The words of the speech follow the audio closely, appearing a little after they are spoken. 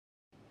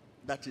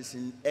that is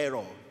in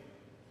error,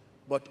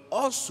 but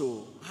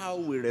also how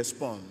we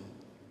respond,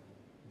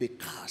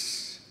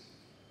 because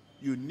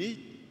you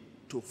need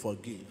to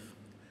forgive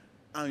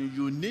and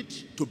you need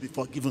to be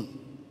forgiven.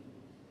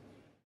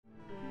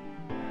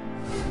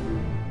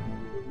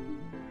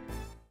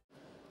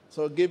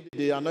 So give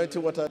the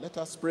anointing water, let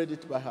her spread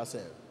it by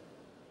herself.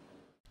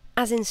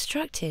 As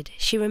instructed,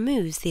 she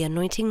removes the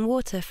anointing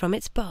water from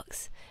its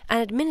box and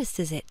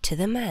administers it to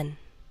the man.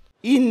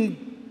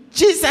 In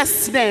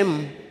Jesus'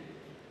 name.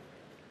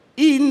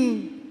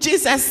 In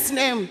Jesus'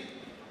 name.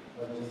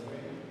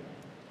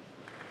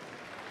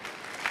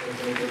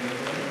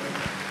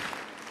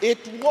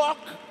 It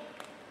works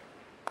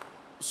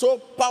so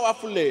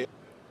powerfully.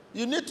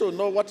 You need to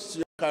know what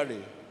you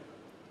carry.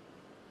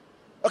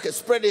 Okay,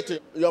 spread it in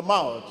your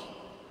mouth.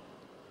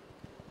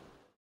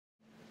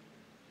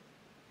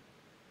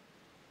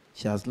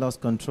 She has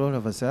lost control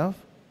of herself.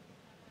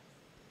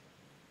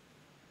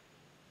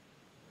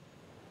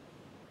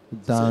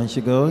 Down she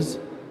goes.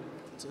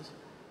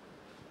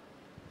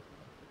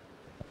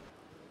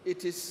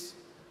 It is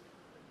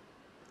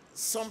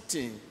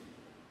something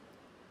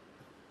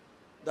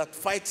that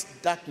fights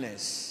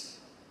darkness.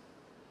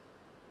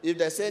 If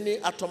there's any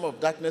atom of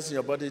darkness in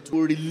your body, it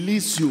will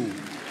release you.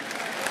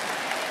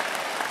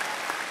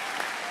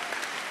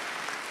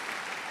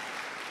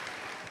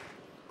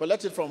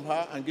 Collect it from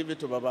her and give it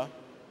to Baba.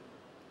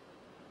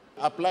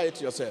 Apply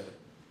it yourself.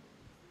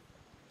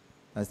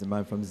 That's the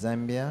man from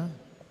Zambia.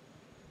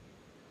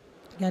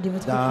 Regardez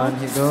votre Down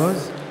he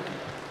goes.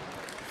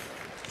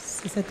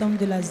 C'est cet homme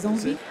de la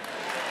Zambie.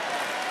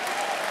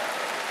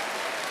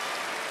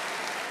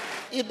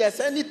 If there's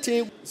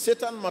anything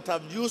Satan might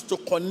have used to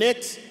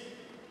connect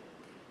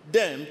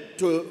them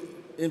to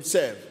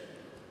himself,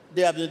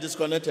 they have been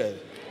disconnected.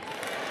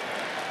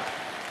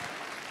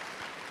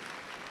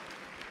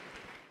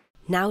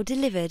 Now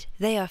delivered,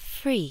 they are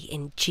free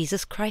in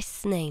Jesus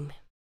Christ's name.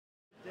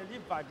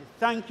 Delivered.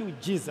 Thank you,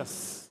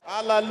 Jesus.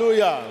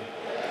 Hallelujah.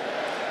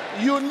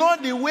 You know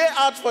the way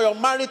out for your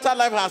marital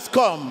life has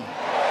come.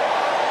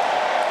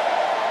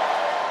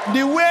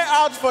 The way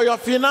out for your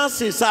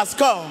finances has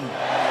come.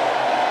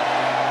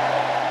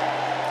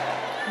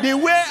 The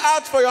way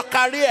out for your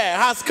career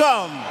has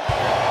come.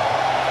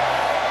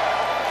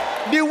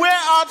 The way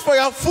out for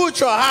your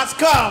future has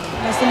come.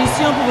 La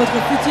solution pour votre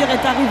futur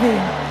est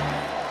arrivée.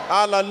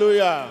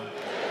 Hallelujah.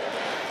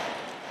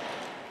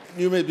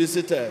 You may be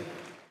seated.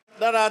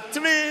 There are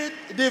 3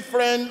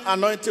 different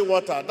anointing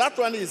water. That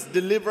one is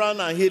deliverance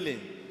and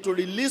healing. To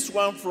release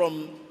one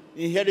from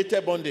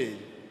inherited bondage,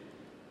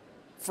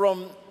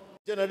 from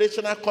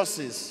generational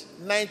curses,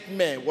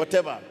 nightmare,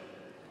 whatever.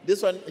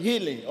 This one,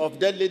 healing of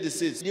deadly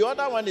disease. The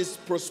other one is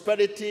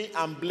prosperity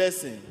and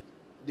blessing.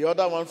 The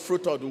other one,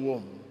 fruit of the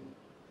womb.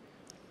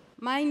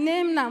 My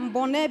name is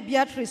Mbone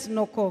Beatrice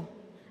Noko.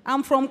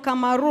 I'm from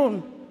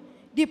Cameroon.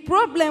 The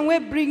problem will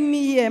bring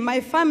me here,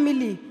 my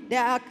family, they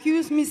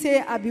accuse me,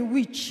 say I be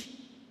witch.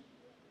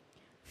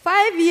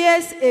 5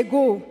 years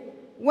ago,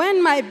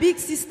 when my big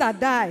sister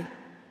died,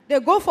 they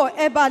go for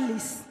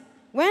herbalist.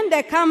 When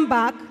they come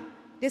back,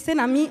 they say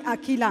na me I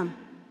kill am.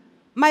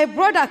 My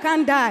brother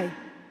can't die.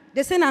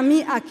 They say na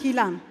me I kill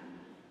am.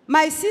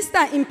 My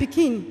sister in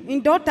Pekin,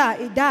 in daughter,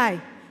 he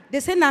died. They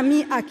say na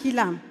me I kill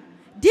am.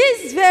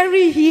 This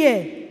very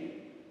year,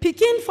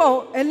 Pekin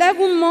for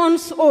 11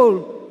 months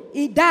old,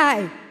 he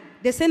died.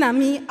 They say na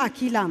me I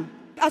kill am.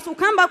 As we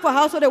come back for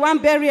house, so they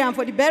want bury am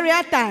for the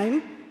burial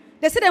time.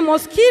 They say they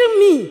must kill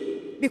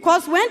me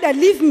because when they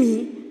leave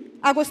me,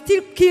 I go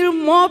still kill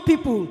more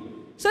people.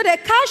 So they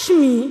catch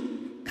me,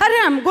 carry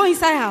am go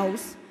inside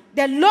house.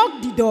 They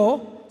lock the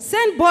door,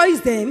 send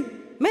boys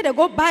them, make they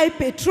go buy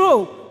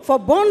petrol for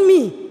burn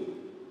me.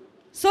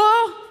 So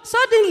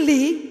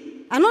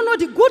suddenly, I don't know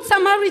the good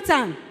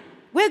Samaritan.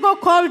 We go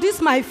call this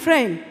my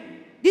friend.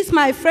 This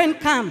my friend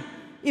come.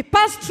 He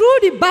passed through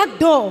the back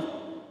door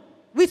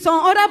with some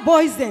other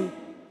boys then.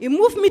 He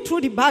moved me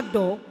through the back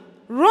door,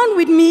 run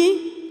with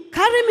me,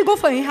 carry me go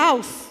for his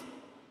house.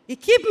 He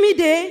keep me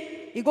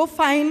there, he go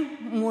find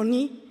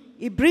money,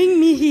 he bring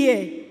me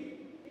here.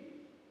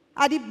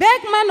 I the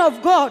beg man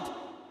of God,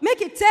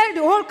 make it tell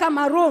the whole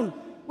Cameroon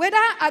whether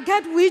I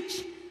get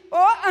witch or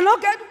I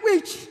not get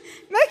witch.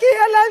 Make it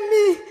help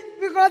me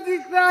because he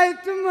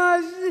cried too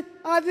much.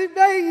 I did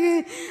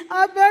beg,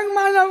 I beg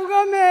man of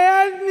God may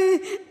help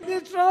me.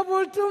 The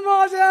trouble too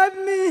much, help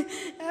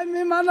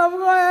me man of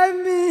God,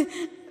 help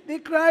me. They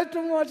cry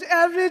too much.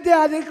 Every day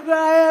I they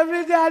cry,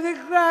 every day I they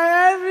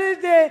cry,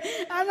 every day.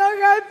 I don't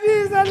get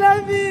peace, I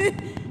love me.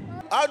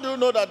 How do you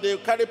know that they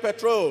carry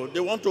petrol? They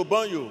want to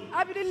burn you.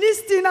 I be the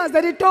listening as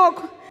they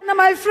talk. Now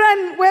my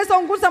friend, where's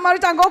some good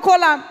Samaritan, go call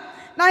him.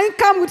 Now he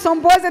come with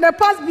some boys and they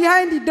pass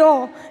behind the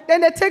door.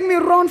 Then they take me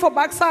run for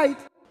backside.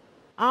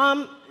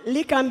 I'm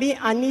Likambi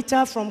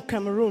Anita from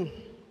Cameroon.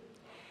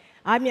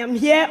 I am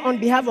here on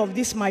behalf of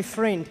this my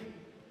friend.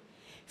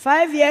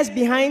 5 years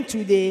behind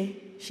today,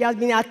 she has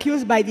been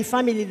accused by the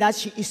family that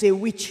she is a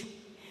witch.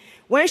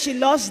 When she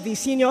lost the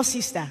senior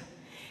sister,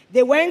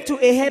 they went to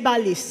a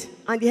herbalist,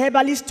 and the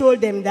herbalist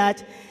told them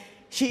that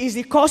she is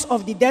the cause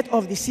of the death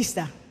of the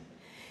sister.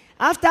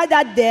 After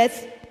that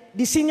death,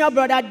 the senior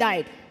brother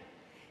died.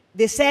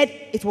 They said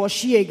it was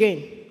she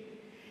again.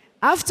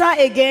 After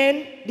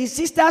again, the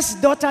sister's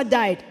daughter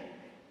died.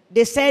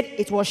 They said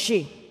it was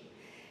she.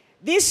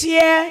 This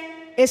year,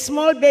 a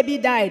small baby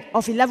died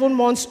of 11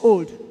 months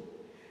old.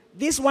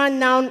 This one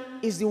now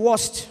is the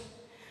worst.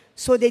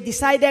 So they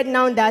decided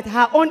now that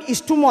her own is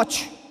too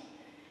much.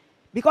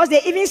 Because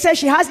they even said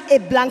she has a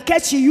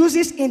blanket she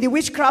uses in the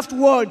witchcraft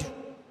world.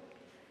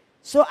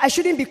 So I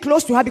shouldn't be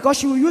close to her because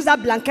she will use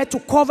that blanket to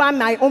cover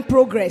my own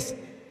progress.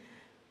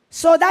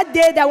 So that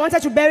day they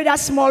wanted to bury that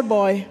small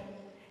boy,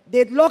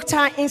 they locked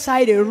her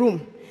inside a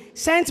room,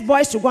 sent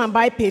boys to go and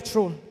buy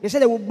petrol. They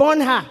said they would burn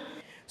her.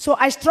 So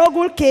I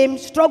struggled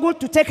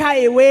to take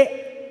her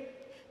away,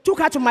 took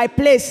her to my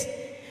place.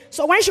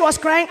 So when she was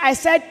crying, I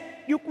said,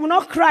 you will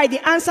not cry,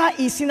 the answer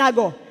is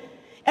synagogue.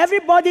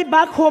 Everybody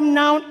back home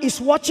now is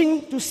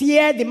watching to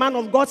hear the man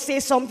of God say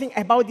something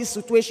about this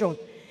situation.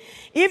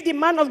 If the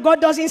man of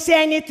God doesn't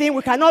say anything,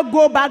 we cannot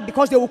go back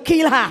because they will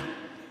kill her.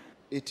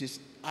 It is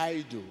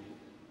idol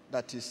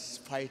that is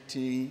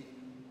fighting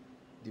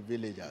the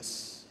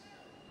villagers,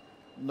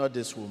 not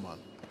this woman.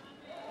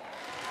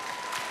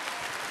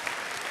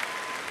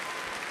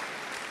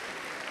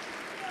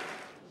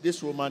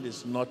 This woman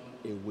is not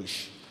a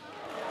witch.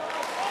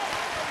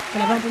 Vous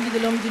l'avez entendu de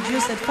l'homme de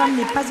Dieu, cette femme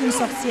n'est pas une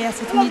sorcière,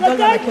 c'est une idole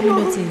dans la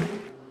communauté.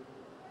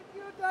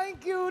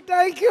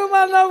 Thank you,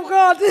 man of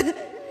God.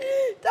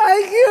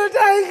 Thank you,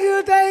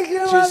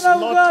 man of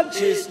God.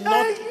 She's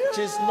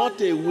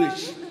not a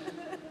witch.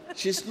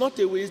 She's not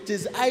a witch. It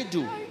is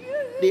idol.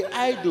 The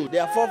idol,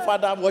 their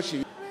forefather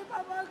worship,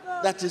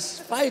 that is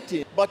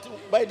fighting. But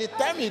by the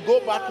time you go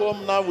back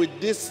home now with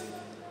this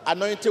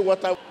anointed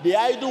water, the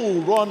idol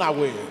will run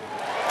away.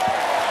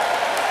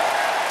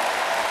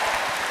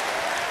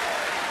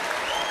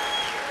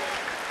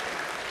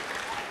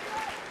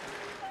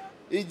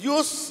 It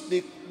used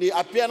the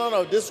appearance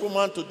of this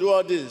woman to do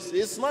all this.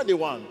 It's not the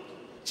one.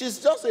 She's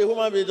just a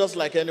human being just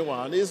like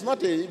anyone. It's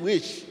not a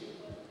witch.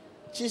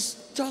 She's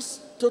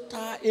just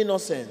total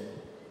innocent.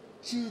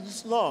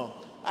 She's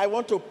not. I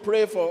want to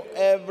pray for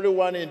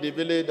everyone in the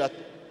village that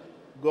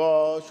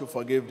God should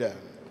forgive them.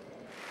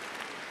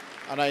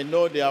 And I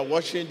know they are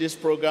watching this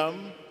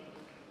program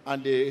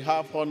and they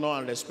have honor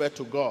and respect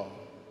to God.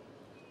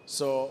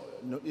 So,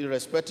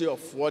 irrespective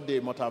of what they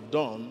might have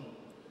done,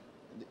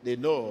 they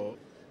know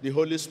the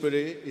Holy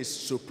Spirit is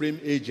supreme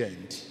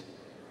agent.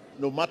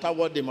 No matter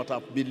what they might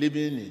have been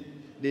living in,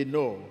 they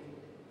know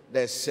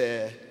there's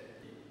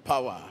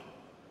power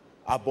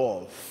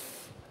above.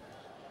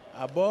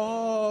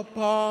 Above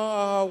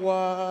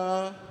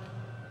power.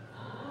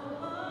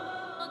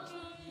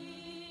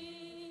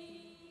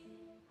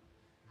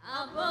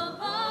 Above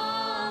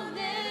all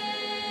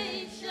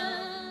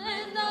nations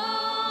and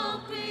all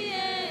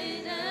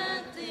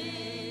created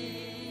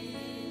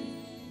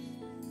things.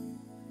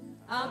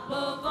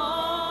 Above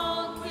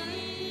all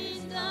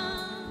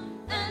wisdom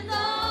and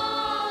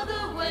all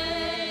the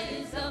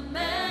ways of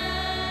man.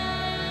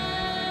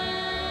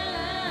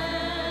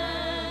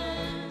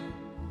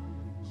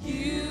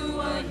 You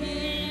were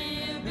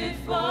here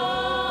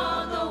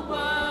before the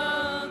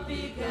world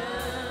began.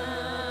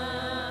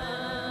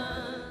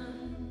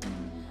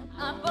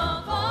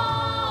 Above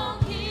all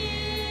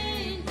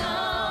kingdoms,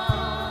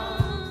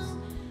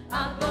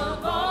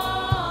 above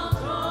all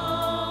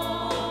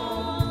thrones,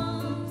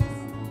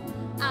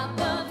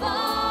 above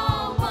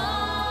all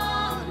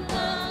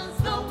wonders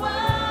the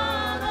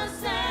world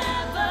has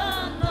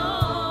ever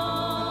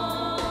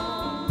known,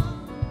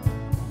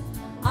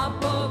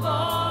 above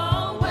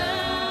all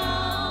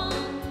wealth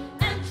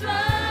and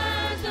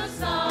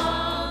treasures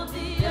of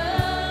the earth.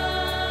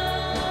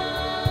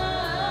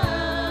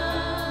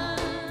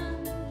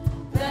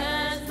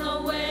 There's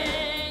no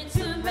way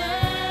to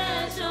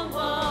measure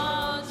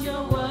what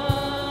you're worth.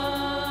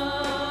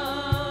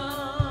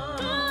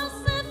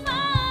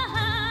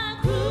 Crucified,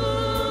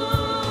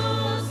 crucified,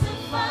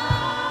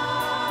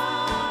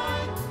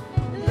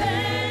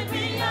 lay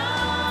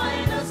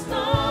behind a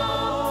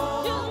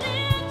stone. You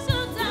need to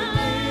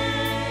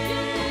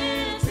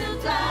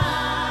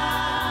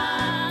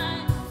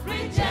die,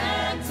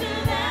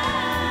 rejected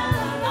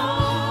and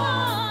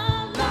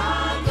alone,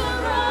 like a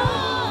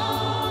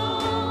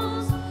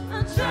rose,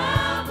 and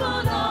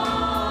trampled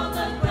on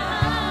the ground.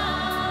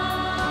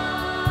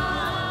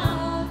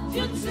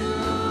 You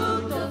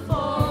took the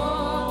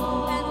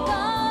fall and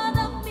thought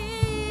of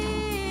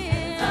me,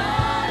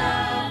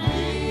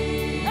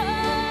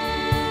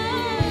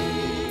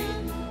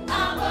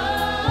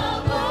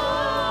 above all.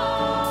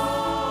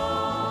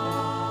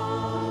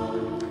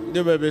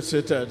 You may be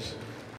seated.